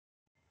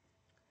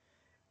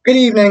Good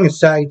evening and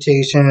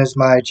salutations,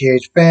 my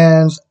GH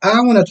fans.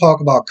 I want to talk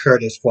about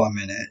Curtis for a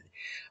minute.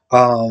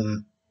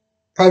 Um,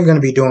 Probably going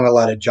to be doing a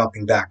lot of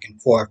jumping back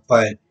and forth,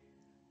 but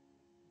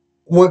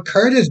what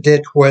Curtis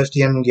did towards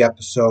the end of the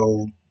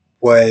episode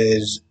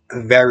was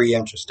very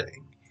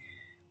interesting.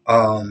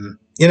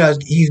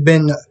 He's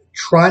been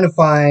trying to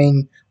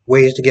find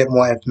ways to get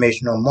more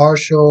information on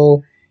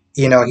Marshall.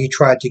 He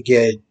tried to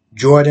get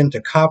Jordan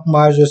to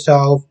compromise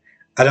herself.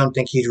 I don't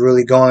think he's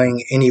really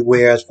going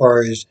anywhere as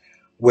far as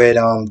with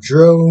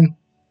Drew.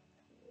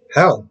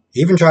 Hell,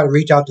 he even tried to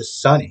reach out to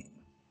Sonny.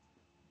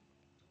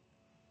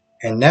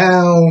 And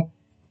now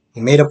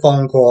he made a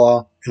phone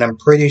call, and I'm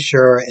pretty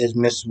sure it's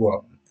Miss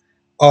Wu.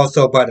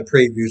 Also, by the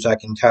previews, I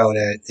can tell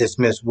that it's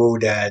Miss Wu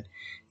that,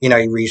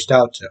 he reached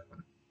out to.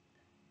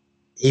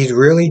 He's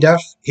really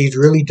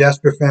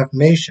desperate for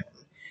information.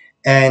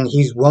 And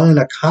he's willing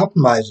to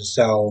compromise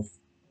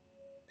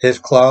his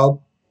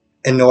club,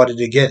 in order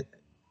to get it.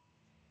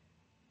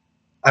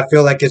 I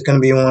feel like it's going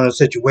to be one of those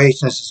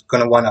situations that's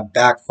going to wind up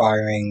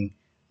backfiring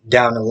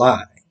down the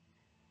line.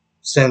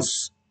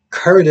 Since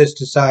Curtis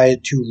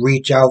decided to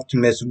reach out to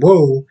Miss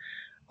Wu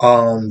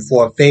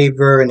for a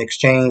favor in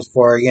exchange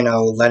for,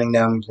 letting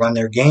them run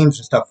their games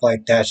and stuff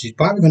like that, she's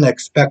probably going to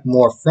expect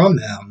more from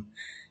him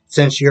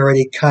since she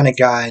already kind of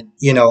got,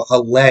 a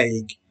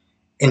leg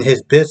in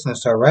his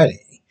business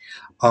already.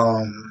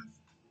 Um,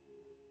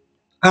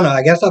 I don't know.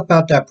 I guess I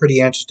found that pretty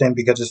interesting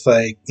because it's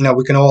like,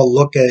 we can all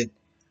look at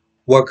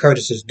what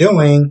Curtis is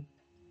doing,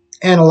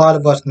 and a lot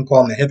of us can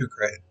call him a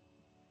hypocrite.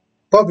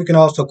 But we can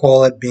also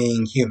call it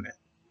being human.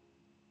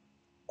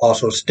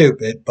 Also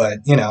stupid, but,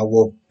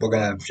 we're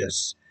going to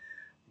just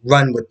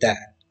run with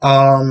that.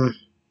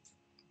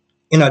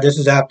 This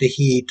is after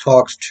he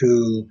talks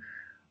to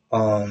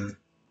um,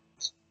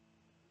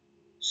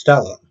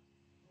 Stella.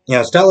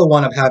 Stella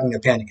wound up having a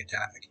panic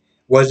attack.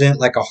 Wasn't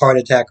like a heart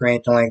attack or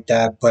anything like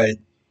that, but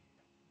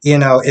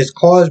it's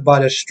caused by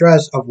the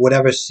stress of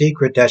whatever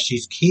secret that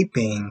she's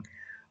keeping,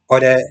 or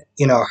that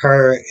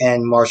her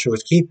and Marshall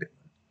was keeping.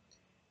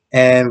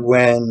 And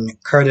when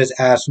Curtis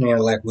asked me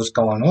like, what's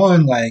going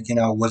on, like,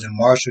 was it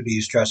Marshall? Do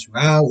you stress her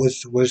out?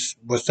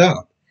 What's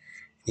up?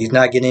 He's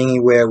not getting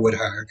anywhere with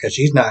her because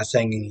she's not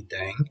saying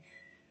anything.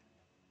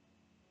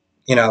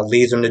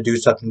 Leads him to do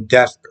something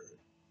desperate.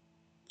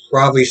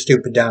 Probably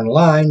stupid down the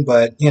line,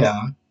 but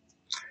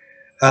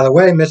either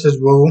way, Mrs.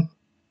 Wu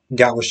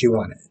got what she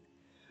wanted.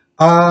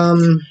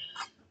 Um,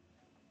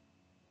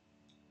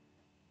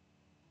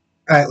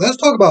 all right, let's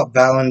talk about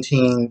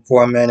Valentine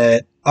for a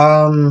minute.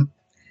 You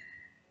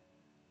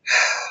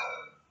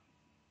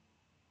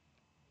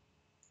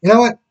know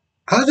what?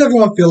 How does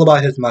everyone feel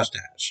about his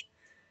mustache?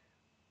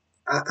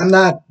 I'm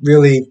not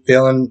really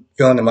feeling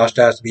the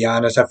mustache, to be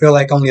honest. I feel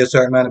like only a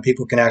certain amount of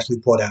people can actually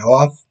pull that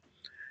off.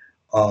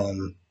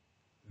 Um,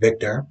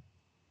 Victor,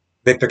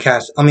 Victor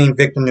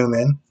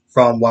Newman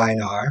from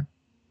YNR,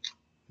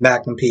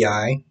 Magnum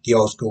PI, the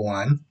old school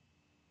one,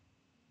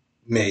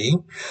 me.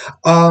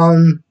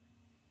 Um,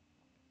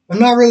 I'm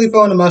not really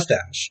feeling the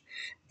mustache.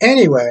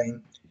 Anyway,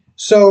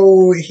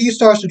 so he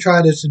starts to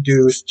try to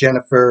seduce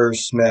Jennifer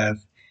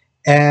Smith,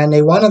 and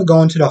they wind up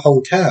going to the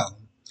hotel.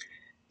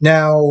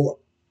 Now,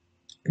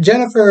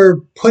 Jennifer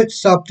put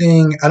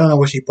something, I don't know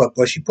what she put,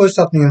 but she put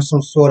something in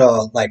some sort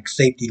of like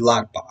safety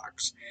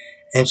lockbox.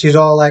 And she's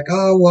all like,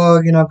 oh, well,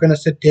 I'm going to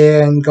sit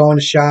there and go in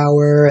the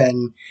shower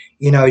and,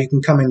 you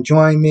can come and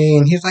join me.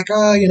 And he's like,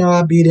 oh,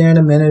 I'll be there in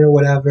a minute or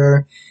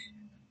whatever.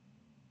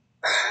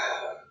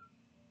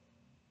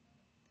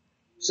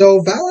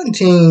 So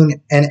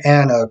Valentine and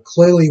Anna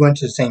clearly went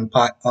to the same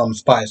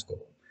spy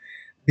school,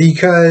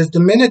 because the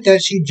minute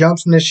that she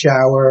jumps in the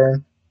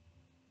shower,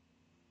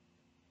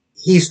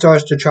 he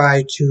starts to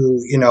try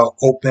to,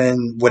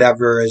 open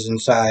whatever is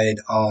inside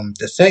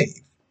the safe.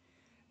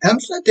 And I'm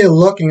sitting there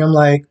looking, I'm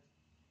like,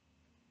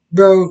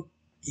 bro,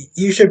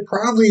 you should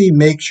probably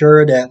make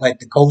sure that like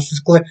the coast is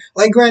clear.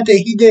 Like, granted,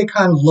 he did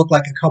kind of look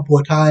like a couple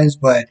of times,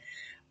 but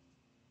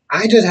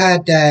I just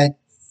had that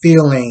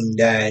feeling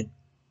that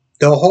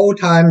the whole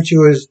time she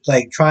was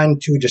like trying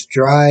to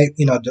describe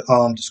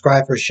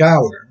her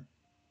shower,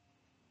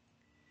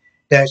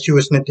 that she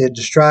was sitting there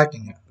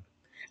distracting him.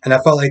 And I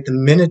felt like the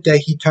minute that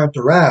he turned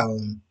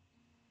around,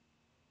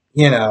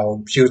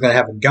 she was gonna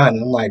have a gun.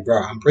 And I'm like,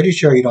 bro, I'm pretty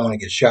sure you don't want to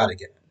get shot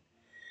again.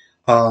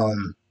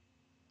 Um,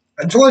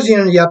 and towards the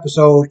end of the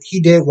episode,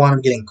 he did wind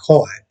up getting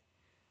caught,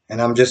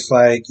 and I'm just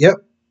like, yep,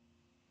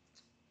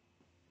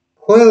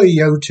 clearly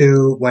you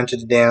two went to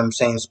the damn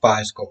same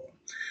spy school.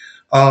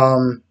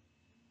 Um,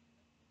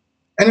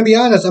 and to be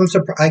honest, I'm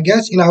surprised. I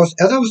guess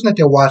as I was sitting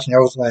there watching, I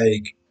was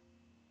like,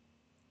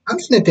 I'm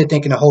sitting there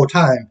thinking the whole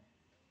time,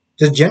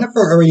 does Jennifer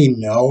already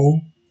know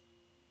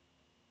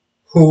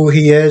who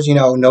he is?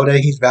 Know that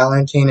he's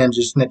Valentine, and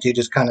just that you're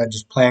just kind of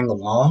just playing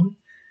along?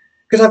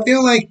 Because I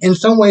feel like, in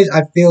some ways,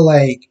 I feel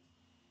like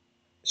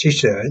she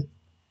should,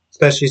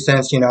 especially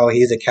since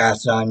he's a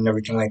Cassadine and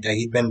everything like that.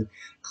 He's been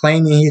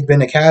claiming he's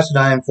been a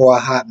Cassadine for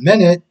a hot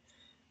minute,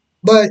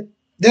 but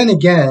then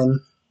again,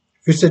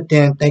 if you sit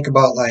there and think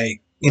about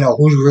like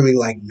who's really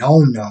like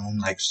known,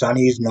 like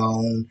Sonny's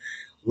known,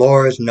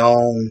 Laura's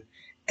known,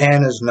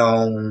 Anna's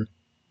known,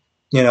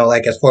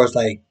 like as far as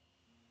like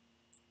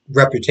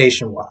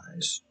reputation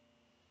wise.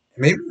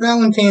 Maybe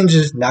Valentine's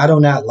just not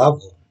on that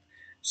level.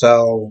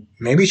 So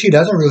maybe she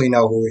doesn't really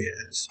know who he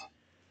is.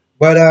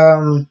 But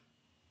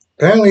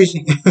apparently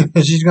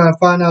she's gonna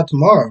find out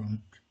tomorrow.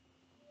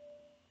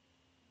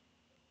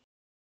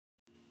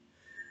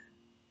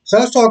 So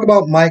let's talk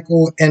about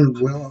Michael and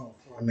Willow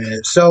for a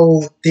minute.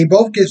 So they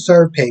both get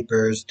served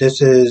papers.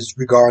 This is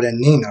regarding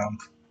Nina,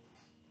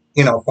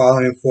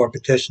 filing for a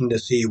petition to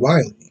see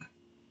Wiley.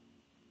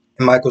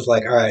 And Michael's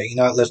like, all right,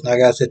 listen, I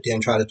gotta sit there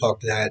and try to talk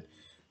to that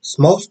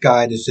Smokes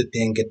guy to sit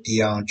there and get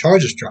the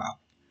charges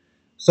dropped.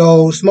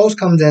 So Smokes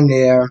comes in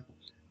there,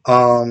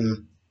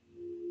 um,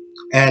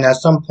 and at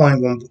some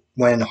point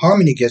when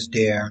Harmony gets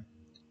there,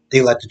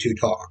 they let the two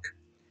talk.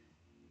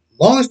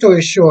 Long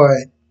story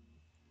short,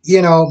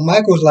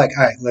 Michael's like,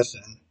 all right,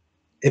 listen,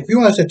 if you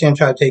want to sit there and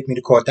try to take me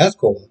to court, that's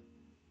cool.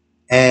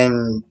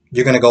 And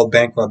you're going to go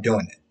bankrupt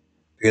doing it.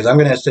 Because I'm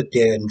going to sit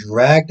there and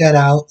drag that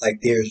out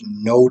like there's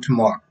no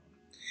tomorrow.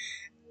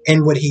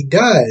 And what he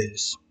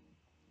does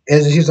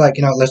is he's like,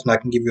 listen, I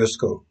can give you a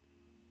scoop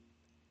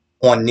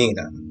on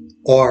Nina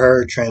or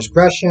her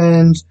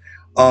transgressions,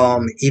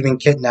 even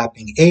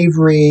kidnapping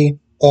Avery,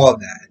 all of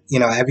that.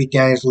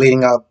 Everything is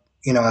leading up,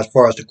 as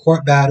far as the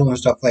court battle and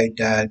stuff like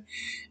that.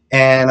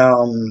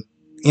 And,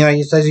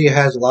 he says he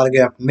has a lot of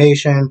good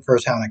information,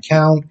 first-hand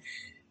account,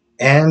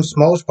 and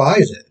Smokes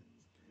buys it.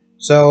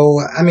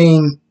 So, I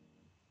mean,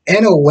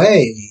 in a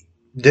way,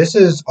 this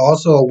is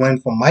also a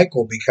win for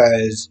Michael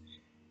because,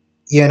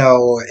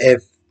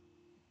 if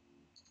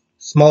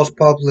Smokes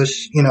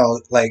publish,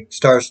 like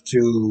starts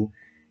to,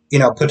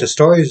 put the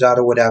stories out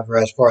or whatever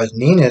as far as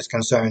Nina is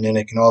concerned, then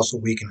it can also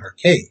weaken her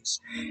case.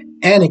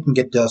 And it can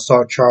get the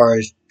assault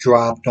charge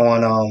dropped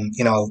on,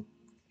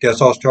 the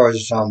assault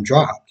charges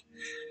dropped.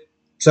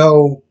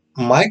 So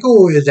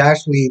Michael is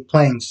actually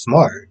playing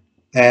smart,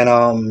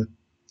 and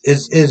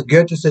it's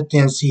good to sit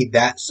there and see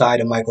that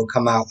side of Michael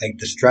come out, like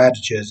the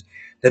strategist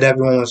that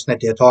everyone was sitting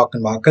there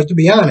talking about. Because to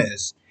be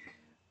honest,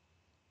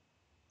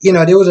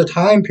 there was a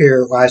time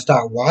period where I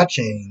stopped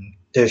watching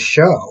this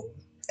show,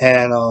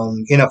 and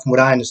from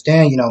what I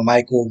understand,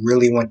 Michael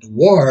really went to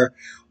war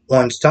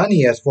on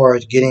Sonny as far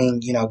as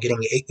getting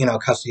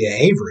custody of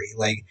Avery,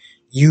 like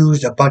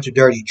used a bunch of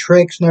dirty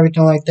tricks and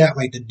everything like that.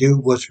 Like the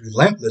dude was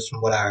relentless,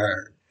 from what I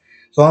heard.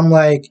 So I'm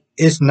like,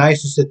 it's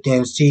nice to sit there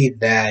and see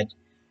that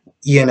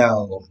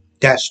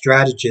that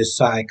strategist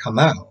side come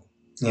out,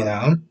 you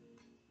know,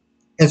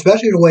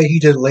 especially the way he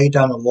just laid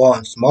down the law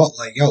and smart.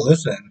 Like, yo,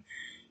 listen,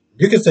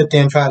 you can sit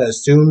there and try to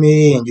sue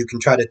me, and you can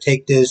try to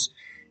take this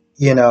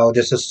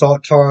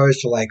assault charge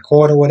to like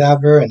court or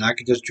whatever, and I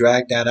could just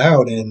drag that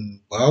out,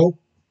 and well,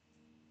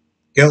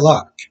 good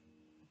luck.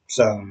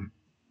 So,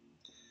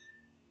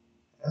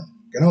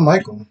 good on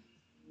Michael.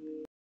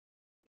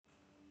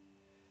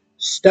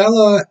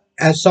 Stella,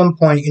 at some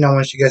point,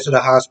 when she gets to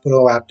the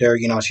hospital after,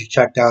 she's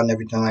checked out and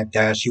everything like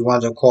that, she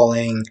winds up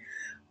calling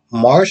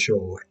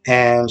Marshall,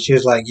 and she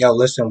was like, yo,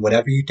 listen,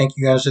 whatever you think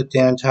you're going to sit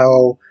there and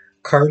tell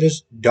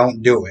Curtis,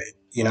 don't do it,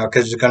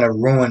 because it's going to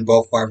ruin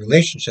both our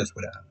relationships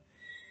with him.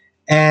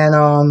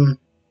 And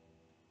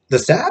the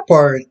sad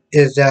part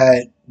is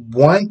that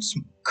once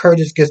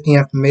Curtis gets the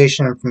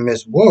information from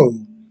Miss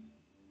Wu,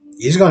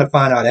 he's going to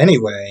find out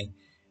anyway,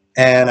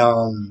 and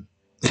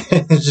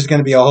it's just going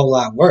to be a whole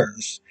lot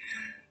worse.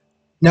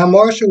 Now,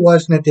 Marshall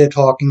wasn't there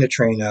talking to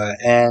Trina,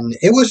 and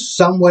it was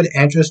somewhat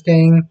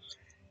interesting.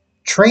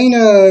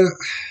 Trina,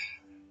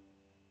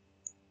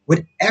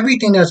 with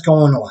everything that's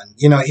going on,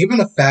 even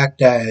the fact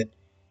that,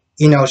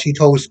 she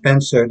told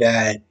Spencer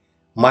that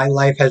my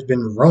life has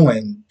been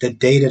ruined the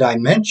day that I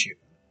met you,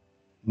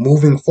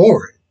 moving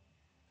forward.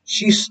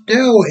 She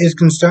still is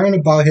concerned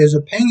about his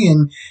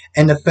opinion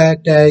and the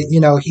fact that,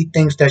 he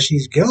thinks that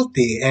she's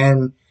guilty.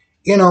 And,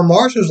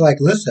 Marshall's like,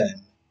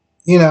 listen,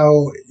 you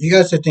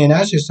gotta sit there and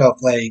ask yourself,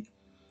 like,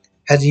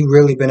 has he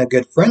really been a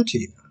good friend to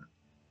you?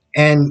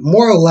 And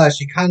more or less,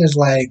 she kind of is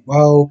like,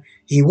 well,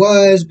 he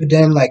was, but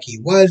then like he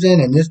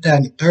wasn't, and this, that,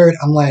 and the third.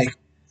 I'm like,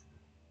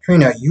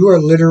 Trina, you are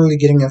literally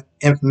getting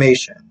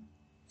information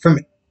from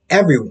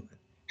everyone.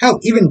 Hell,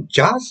 even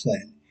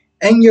Jocelyn.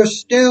 And you're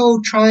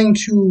still trying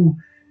to,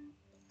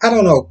 I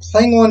don't know,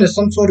 cling on to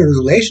some sort of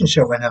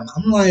relationship with him.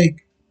 I'm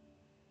like,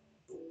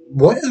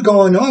 what is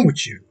going on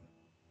with you?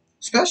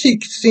 Especially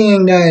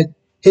seeing that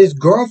his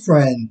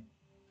girlfriend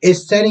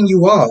is setting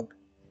you up,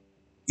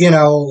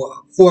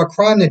 for a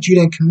crime that you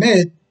didn't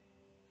commit,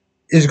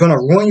 is going to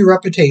ruin your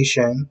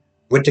reputation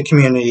with the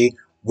community,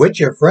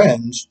 with your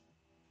friends,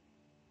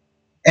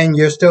 and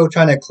you're still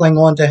trying to cling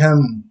on to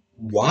him.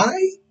 Why?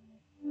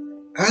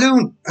 I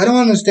don't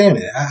understand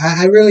it.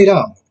 I really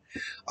don't.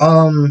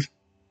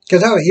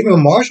 Because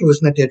even Marshall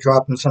was not there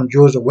dropping some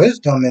jewels of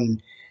wisdom,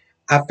 and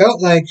I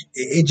felt like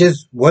it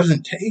just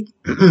wasn't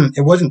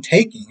it wasn't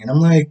taking, and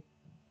I'm like,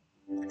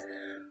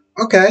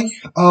 okay.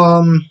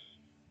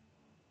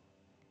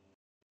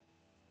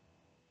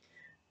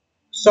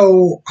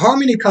 So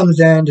Harmony comes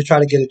in to try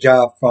to get a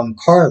job from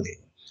Carly.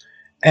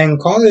 And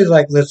Carly's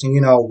like, listen,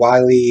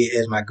 Wiley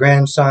is my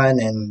grandson,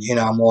 and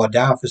I'm all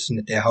down for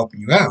sitting there helping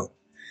you out.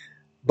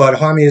 But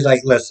Harmony is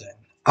like, listen,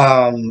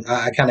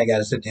 I kind of got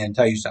to sit there and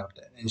tell you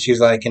something. And she's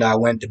like, I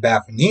went to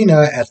bat for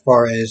Nina as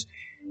far as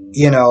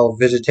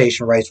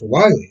visitation rights for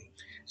Wiley,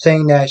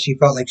 saying that she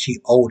felt like she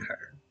owed her.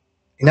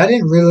 And I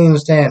didn't really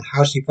understand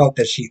how she felt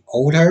that she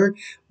owed her,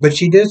 but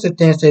she did sit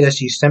there and say that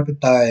she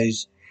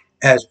sympathized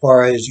as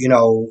far as,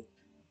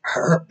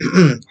 her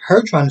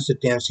her trying to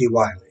sit there and see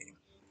Wiley.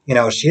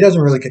 She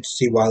doesn't really get to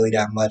see Wiley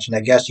that much, and I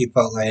guess she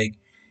felt like,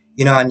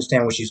 I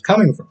understand where she's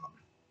coming from.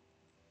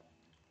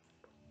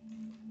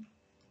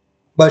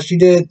 But she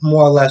did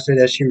more or less say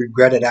that she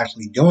regretted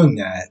actually doing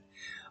that.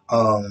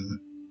 Um,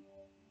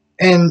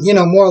 and,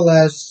 more or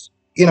less,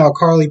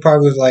 Carly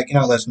probably was like,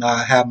 listen,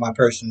 I have my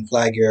person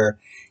flag your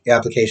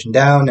application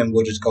down and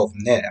we'll just go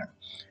from there.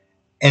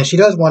 And she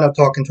does wind up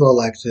talking to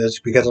Alexis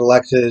because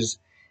Alexis,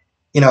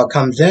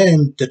 comes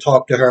in to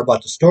talk to her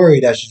about the story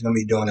that she's going to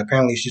be doing.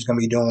 Apparently, she's going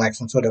to be doing like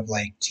some sort of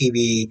like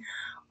TV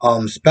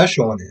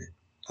special on it,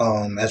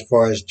 as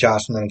far as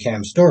Jocelyn and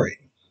Cam's story.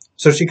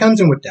 So she comes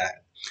in with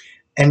that.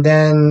 And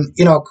then,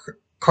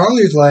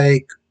 Carly's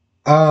like,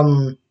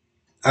 I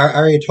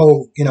already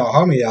told,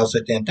 Harmony I'll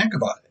sit there and think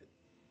about it.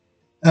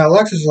 And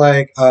Alexis is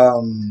like,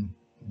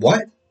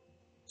 what?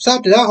 So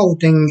after that whole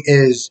thing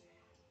is,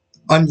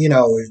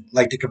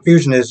 like the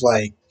confusion is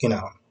like,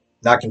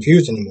 not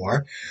confused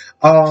anymore.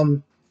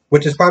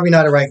 Which is probably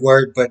not the right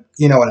word, but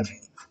you know what I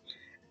mean.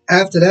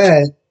 After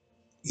that,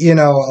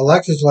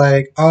 Alexis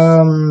like,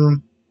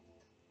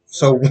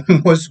 so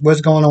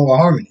what's going on with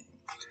Harmony?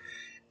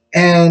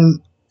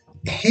 And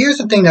here's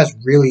the thing that's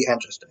really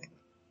interesting.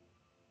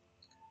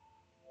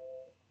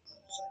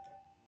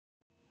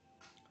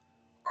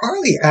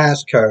 Carly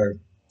asked her,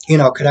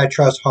 could I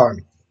trust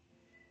Harmony?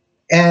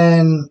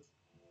 And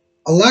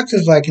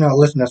Alexa's like,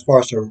 listen, as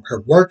far as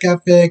her work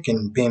ethic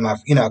and being my,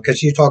 because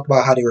she talked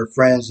about how they were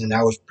friends and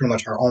that was pretty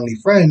much her only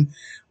friend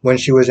when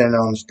she was in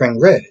Spring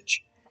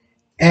Ridge.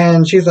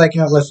 And she's like,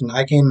 listen,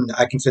 I can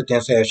sit there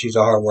and say that she's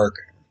a hard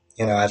worker,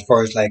 as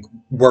far as like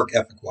work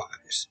ethic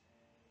wise.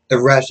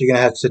 The rest you're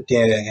gonna have to sit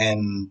there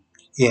and,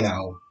 you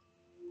know,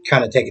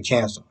 kind of take a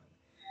chance on.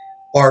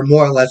 Or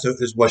more or less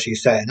is what she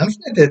said. And I'm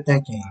sitting there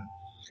thinking,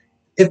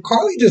 if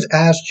Carly just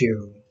asked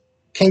you,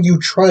 can you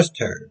trust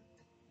her?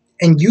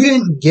 And you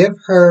didn't give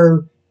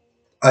her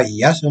a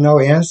yes or no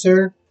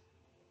answer,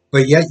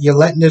 but yet you're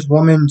letting this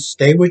woman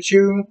stay with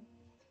you?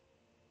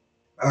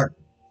 Or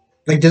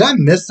like, did I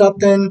miss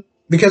something?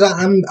 Because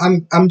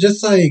I'm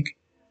just like,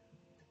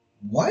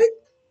 what?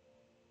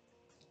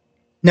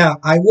 Now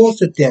I will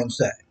sit there and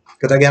say,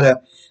 because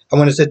I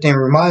want to sit there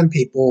and remind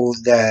people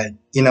that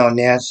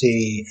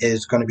Nancy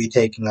is going to be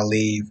taking a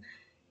leave,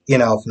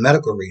 for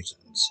medical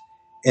reasons,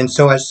 and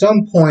so at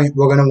some point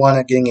we're going to want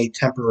to get a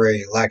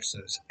temporary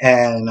Alexis.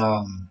 And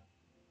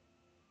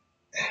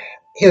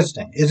here's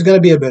the thing: it's going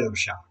to be a bit of a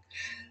shock.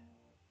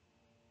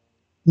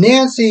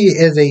 Nancy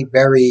is a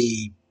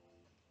very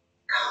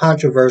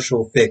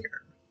controversial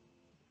figure,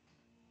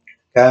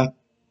 okay?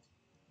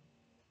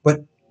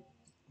 But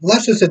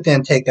let's just sit there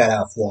and take that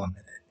out for a minute.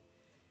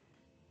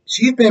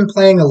 She's been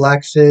playing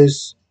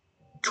Alexis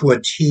to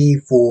a T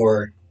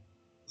for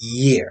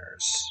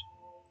years,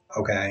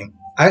 okay?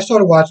 I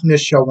started watching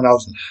this show when I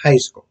was in high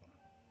school.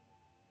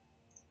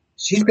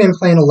 She's been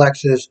playing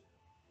Alexis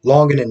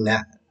longer than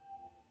that.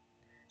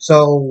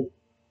 So,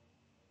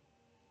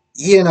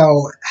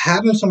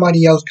 having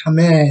somebody else come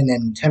in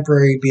and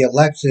temporarily be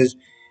Alexis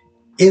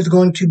is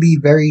going to be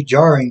very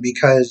jarring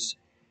because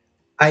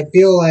I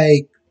feel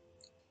like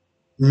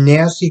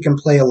Nancy can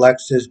play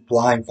Alexis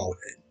blindfolded.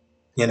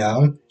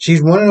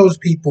 She's one of those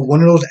people,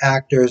 one of those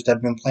actors that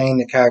have been playing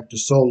the character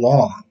so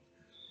long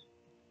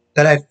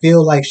that I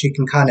feel like she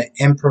can kind of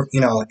improvise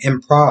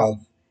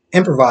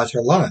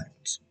her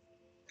lines,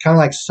 kind of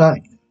like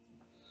Sunny.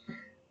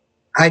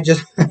 I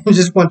just I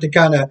just want to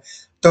kind of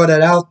throw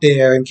that out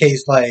there in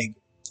case, like,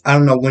 I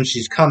don't know when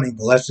she's coming,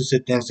 but let's just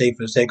sit there and say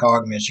for the sake of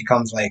argument she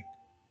comes, like,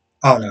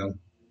 I don't know,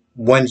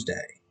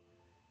 Wednesday.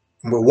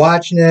 And we're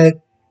watching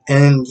it,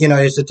 and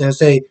they sit there and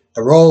say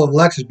the role of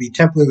Lexus be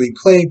temporarily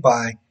played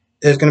by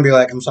is going to be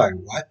like, I'm sorry,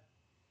 what?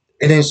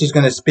 And then she's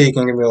going to speak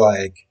and be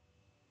like,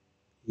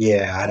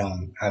 yeah, I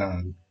don't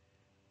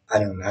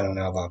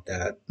know about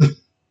that. So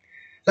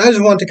I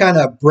just want to kind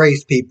of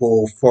brace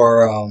people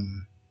for,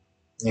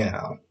 you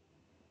know,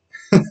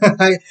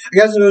 I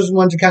guess I just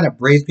want to kind of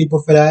brace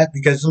people for that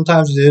because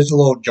sometimes it is a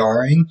little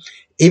jarring,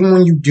 even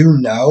when you do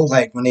know,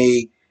 like when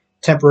they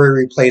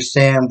temporarily replaced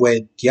Sam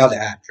with the other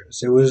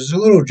actress. It was a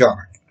little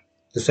jarring,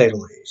 to say the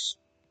least.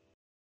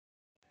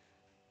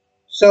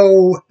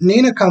 So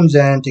Nina comes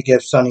in to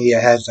give Sonny a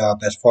heads up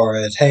as far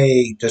as,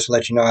 hey, just to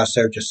let you know, I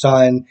served your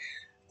son,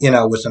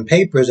 with some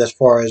papers as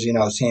far as,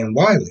 seeing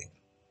Wiley.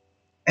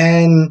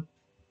 And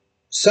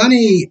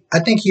Sonny, I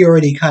think he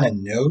already kind of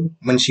knew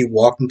when she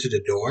walked into the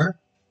door.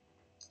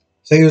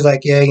 So he was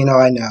like, yeah,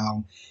 I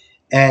know.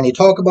 And he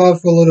talked about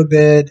it for a little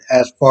bit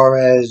as far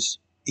as,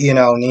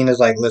 Nina's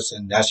like,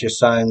 listen, that's your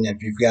son.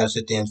 If you've got to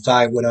sit there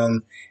inside with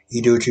him,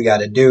 You do what you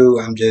gotta do.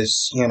 I'm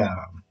just,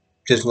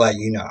 just let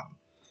you know.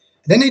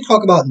 Then they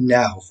talk about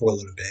Nell for a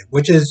little bit,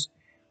 which is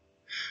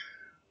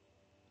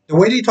the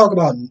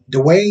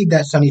way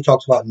that Sonny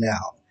talks about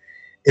Nell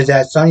is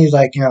that Sonny's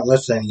like,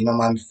 listen,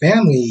 my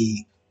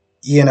family,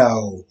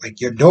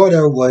 like your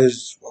daughter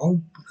was,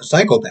 well, a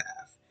psychopath.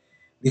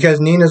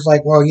 Because Nina's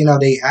like, well,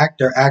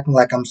 they're acting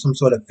like I'm some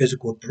sort of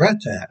physical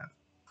threat to him.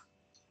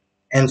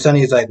 And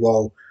Sonny's like,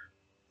 well,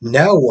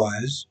 Nell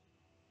was.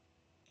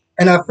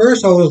 And at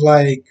first I was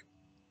like,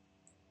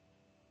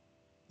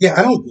 yeah,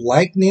 I don't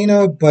like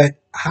Nina, but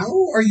how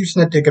are you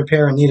snitching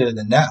comparing Nina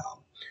to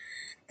Nell?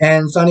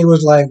 And Sonny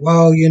was like,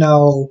 well,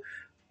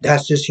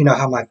 that's just,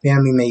 how my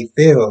family may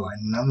feel.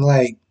 And I'm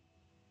like,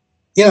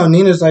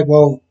 Nina's like,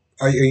 well,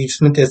 are you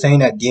saying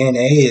that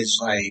DNA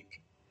is I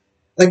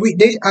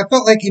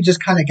felt like it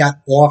just kind of got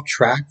off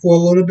track for a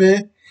little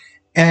bit.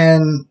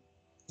 And,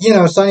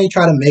 Sonny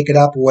tried to make it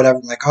up or whatever,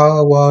 like,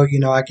 oh, well,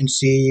 I can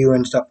see you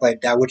and stuff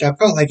like that, which I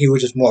felt like he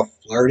was just more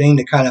flirting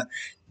to kind of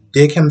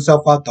dig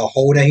himself out the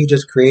hole that he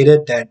just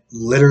created that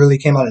literally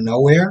came out of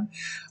nowhere.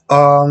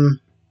 Um,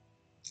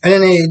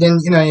 and they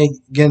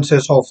get into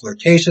this whole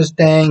flirtatious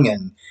thing,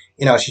 and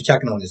she's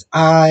checking on his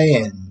eye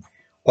and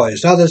all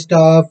this other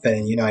stuff,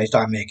 and he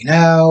start making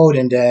out,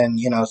 and then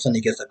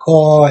Sonny gets a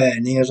call,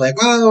 and he was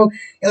like, "Well,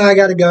 I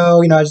gotta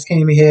go. I just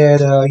came here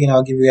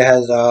to give you a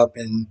heads up."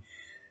 And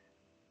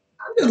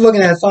I'm just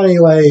looking at Sonny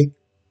like,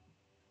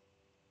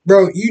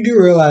 bro, you do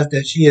realize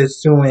that she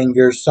is suing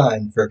your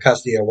son for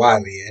custody of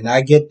Wiley, and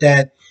I get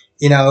that.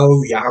 Yeah,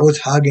 I was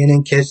hugging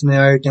and kissing and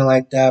everything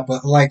like that,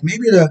 but like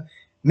maybe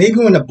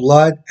when the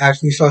blood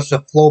actually starts to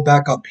flow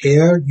back up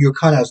here, you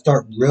kind of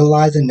start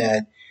realizing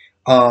that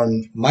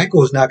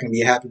Michael is not going to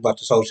be happy about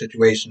this whole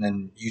situation,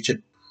 and you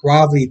should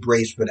probably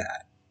brace for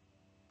that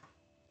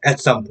at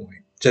some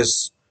point.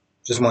 Just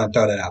want to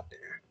throw that out there.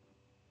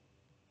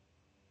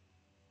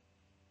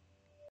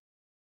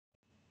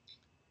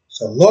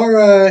 So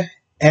Laura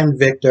and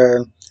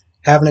Victor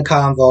having a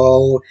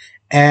convo,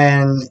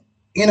 and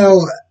you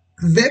know,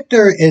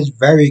 Victor is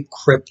very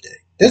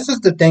cryptic. This is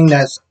the thing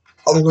that's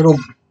a little,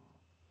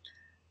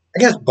 I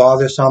guess,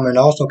 bothersome and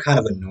also kind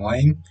of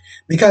annoying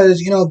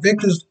because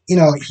Victor's,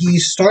 he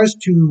starts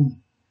to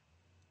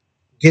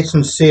get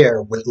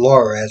sincere with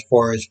Laura as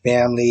far as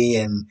family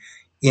and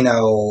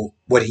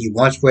what he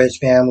wants for his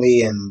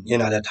family and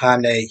the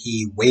time that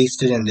he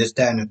wasted and this,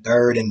 that, and the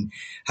third, and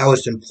how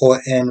it's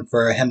important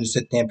for him to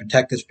sit there and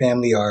protect his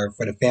family or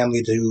for the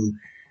family to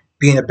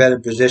be in a better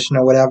position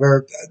or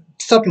whatever,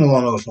 something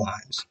along those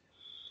lines.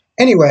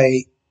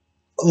 Anyway,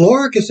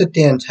 Laura can sit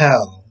there and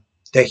tell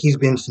that he's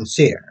been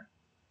sincere,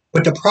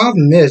 but the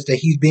problem is that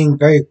he's being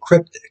very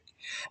cryptic.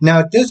 Now,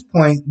 at this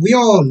point, we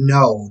all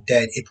know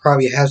that it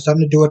probably has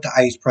something to do with the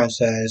Ice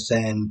Princess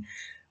and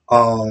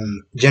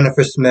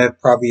Jennifer Smith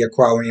probably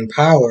acquiring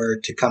power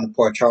to come to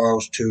Port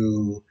Charles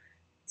to,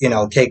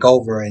 take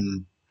over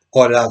and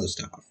all that other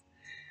stuff.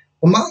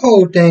 Well, my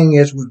whole thing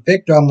is with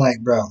Victor, I'm like,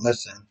 bro,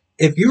 listen,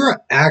 if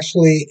you're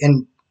actually,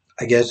 and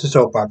I guess it's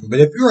soap opera, but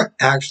if you're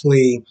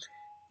actually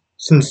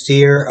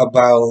sincere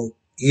about,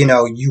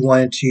 you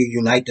wanted to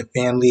unite the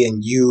family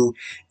and you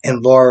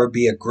and Laura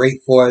be a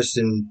great force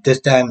and this,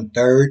 that, and the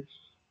third,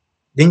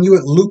 then you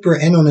would loop her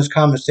in on this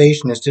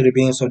conversation instead of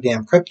being so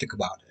damn cryptic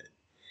about it.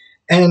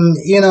 And,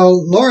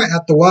 Laura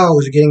after a while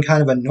was getting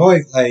kind of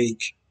annoyed,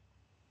 like,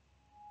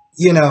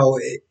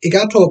 it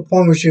got to a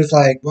point where she was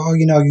like, well,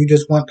 you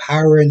just want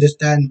power and this,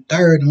 that, and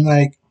third. I'm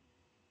like,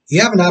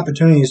 you have an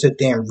opportunity to sit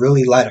there and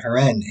really let her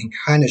in and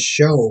kind of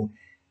show,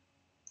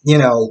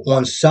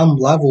 on some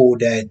level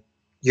that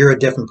you're a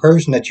different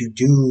person, that you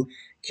do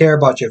care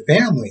about your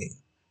family,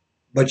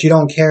 but you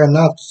don't care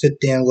enough to sit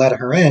there and let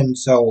her in.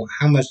 So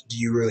how much do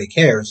you really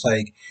care? It's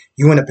like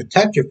you want to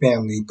protect your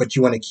family, but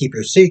you want to keep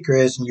your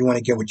secrets and you want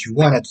to get what you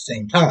want at the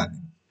same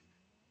time.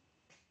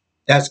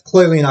 That's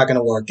clearly not going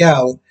to work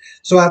out.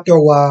 So after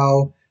a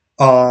while,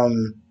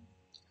 um,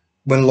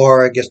 when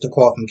Laura gets the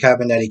call from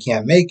Kevin that he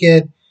can't make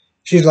it,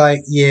 she's like,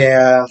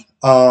 "Yeah,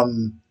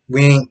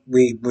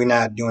 we're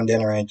not doing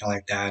dinner or anything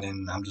like that,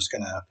 and I'm just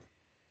gonna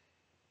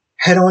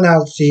head on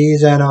out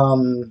seas."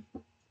 And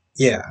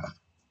yeah.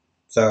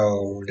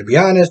 So to be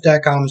honest,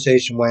 that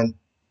conversation went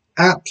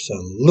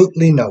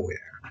absolutely nowhere.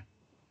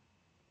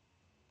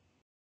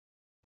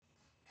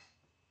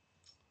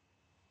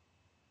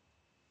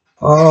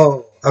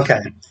 Oh,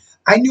 okay.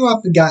 I knew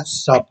I forgot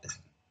something.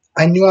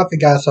 I knew I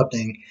forgot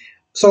something.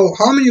 So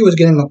Harmony was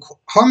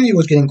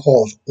getting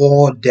calls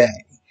all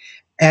day,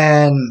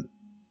 and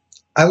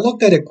I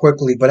looked at it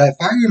quickly. But if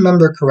I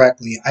remember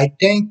correctly, I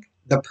think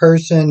the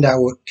person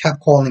that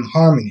kept calling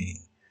Harmony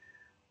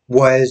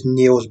was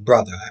Neil's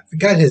brother. I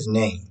forgot his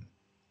name,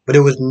 but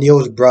it was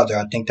Neil's brother.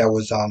 I think that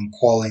was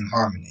calling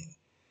Harmony.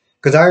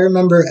 Because I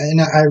remember, and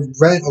I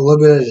read a little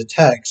bit of the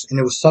text, and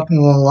it was something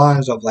along the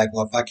lines of like,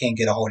 well, if I can't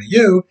get a hold of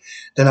you,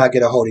 then I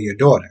get a hold of your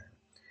daughter.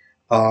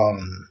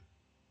 Um,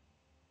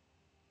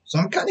 so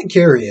I'm kind of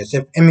curious.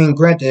 If I mean,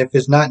 granted, if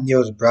it's not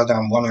Neil's brother,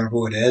 I'm wondering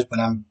who it is, but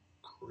I'm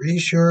pretty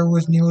sure it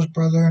was Neil's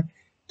brother. I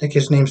think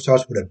his name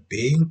starts with a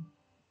B.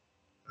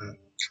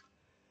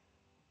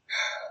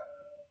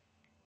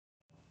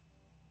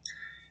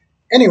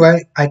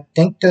 Anyway, I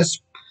think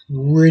that's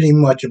pretty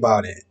much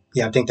about it.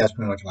 Yeah, I think that's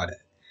pretty much about it.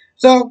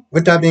 So,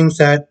 with that being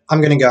said,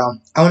 I'm gonna go.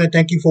 I want to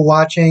thank you for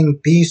watching.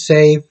 Be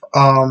safe.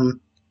 Also,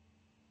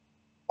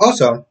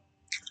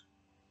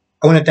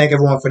 I want to thank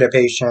everyone for their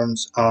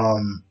patience.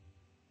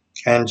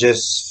 And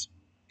just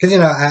because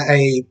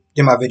I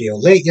did my video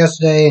late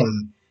yesterday,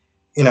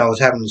 and I was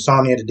having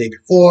insomnia the day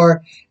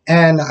before,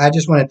 and I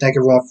just want to thank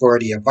everyone for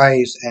the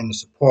advice and the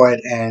support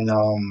and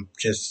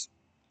just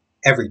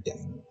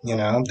everything.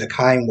 The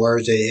kind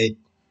words.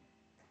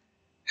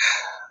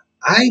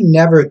 I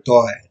never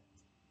thought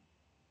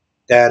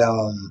that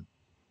I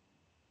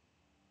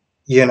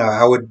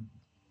would.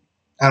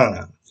 I don't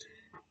know.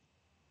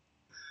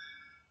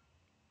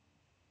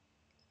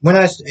 When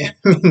I,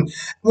 I mean,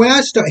 when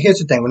I start. Here's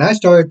the thing. When I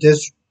started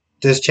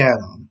this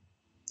channel,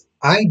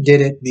 I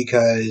did it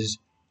because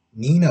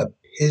Nina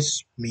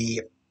pissed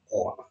me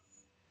off.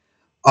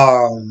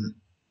 Um,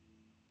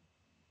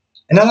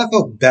 and then I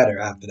felt better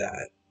after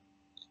that.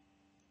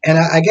 And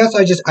I guess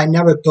I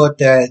never thought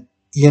that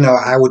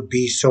I would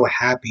be so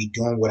happy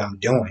doing what I'm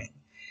doing,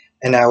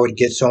 and I would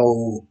get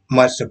so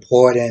much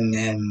support and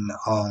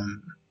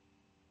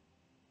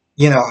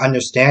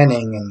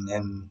understanding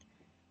and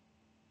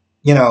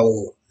you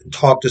know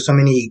talk to so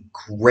many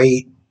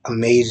great,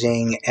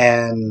 amazing,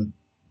 and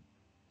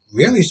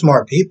really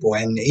smart people.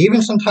 And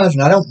even sometimes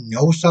when I don't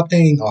know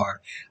something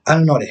or I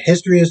don't know the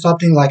history of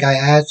something, like I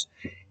asked,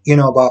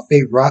 about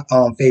Faith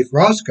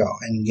Roscoe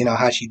and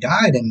how she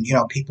died, and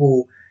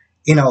people,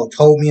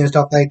 told me and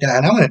stuff like that.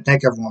 And I want to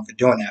thank everyone for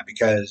doing that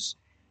because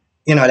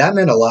that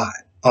meant a lot.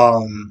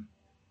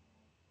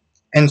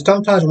 And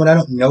sometimes when I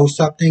don't know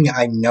something,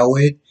 I know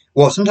it.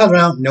 Well, sometimes when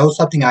I don't know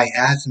something, I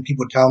ask and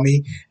people tell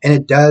me, and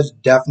it does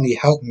definitely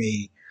help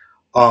me.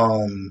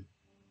 Um,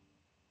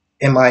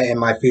 in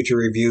my future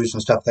reviews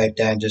and stuff like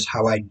that, and just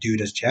how I do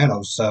this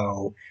channel.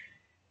 So,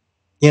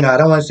 I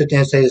don't want to sit there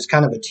and say it's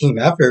kind of a team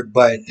effort,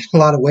 but in a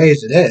lot of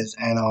ways it is.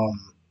 And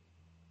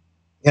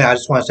I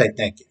just want to say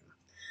thank you.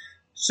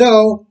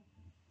 So,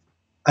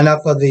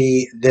 enough of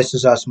the "this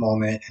is us"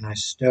 moment, and I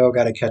still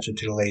got to catch up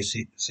to the late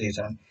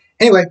season.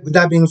 Anyway, with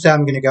that being said,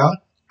 I'm gonna go.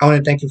 I want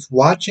to thank you for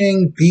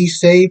watching. Be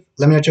safe.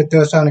 Let me know your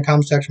thoughts down in the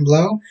comment section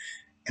below,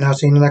 and I'll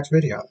see you in the next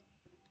video.